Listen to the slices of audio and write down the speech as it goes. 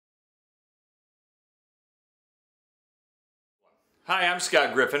Hi, I'm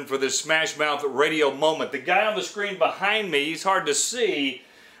Scott Griffin for this Smashmouth Radio moment. The guy on the screen behind me, he's hard to see,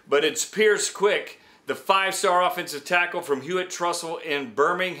 but it's Pierce Quick, the five-star offensive tackle from Hewitt Trussville in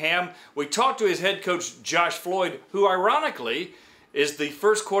Birmingham. We talked to his head coach, Josh Floyd, who ironically is the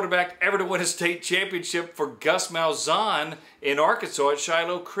first quarterback ever to win a state championship for Gus Malzahn in Arkansas at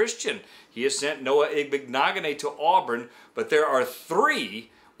Shiloh Christian. He has sent Noah Igbenogany to Auburn, but there are three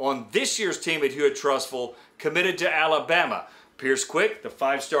on this year's team at Hewitt Trussville committed to Alabama. Pierce Quick, the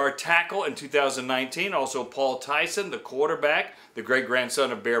five-star tackle in 2019. Also Paul Tyson, the quarterback, the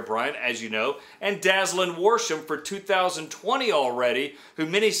great-grandson of Bear Bryant, as you know. And Dazzlin Worsham for 2020 already, who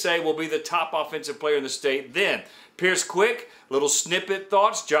many say will be the top offensive player in the state then. Pierce Quick, little snippet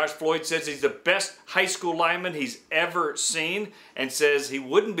thoughts. Josh Floyd says he's the best high school lineman he's ever seen and says he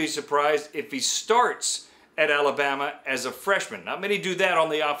wouldn't be surprised if he starts at Alabama as a freshman. Not many do that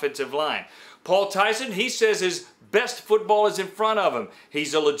on the offensive line. Paul Tyson, he says his best football is in front of him.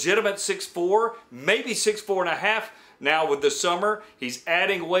 He's a legitimate 6'4", maybe 6'4.5" now with the summer. He's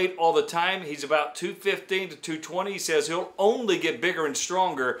adding weight all the time. He's about 215 to 220. He says he'll only get bigger and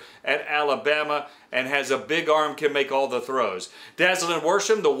stronger at Alabama and has a big arm, can make all the throws. Dazzlin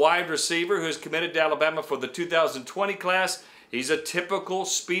Worsham, the wide receiver who is committed to Alabama for the 2020 class. He's a typical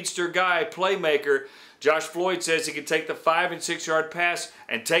speedster guy, playmaker. Josh Floyd says he can take the 5- and 6-yard pass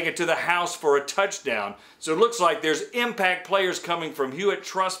and take it to the house for a touchdown. So it looks like there's impact players coming from Hewitt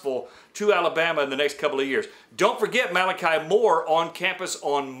Trussville to Alabama in the next couple of years. Don't forget Malachi Moore on campus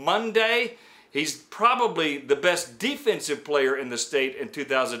on Monday. He's probably the best defensive player in the state in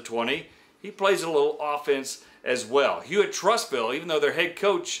 2020. He plays a little offense as well. Hewitt Trussville, even though their head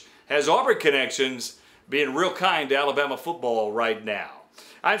coach has Auburn connections, being real kind to Alabama football right now.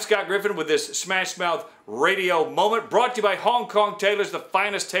 I'm Scott Griffin with this Smashmouth Radio moment brought to you by Hong Kong Tailors, the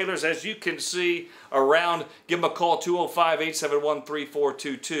finest tailors as you can see around. Give them a call,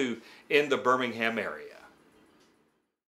 205-871-3422 in the Birmingham area.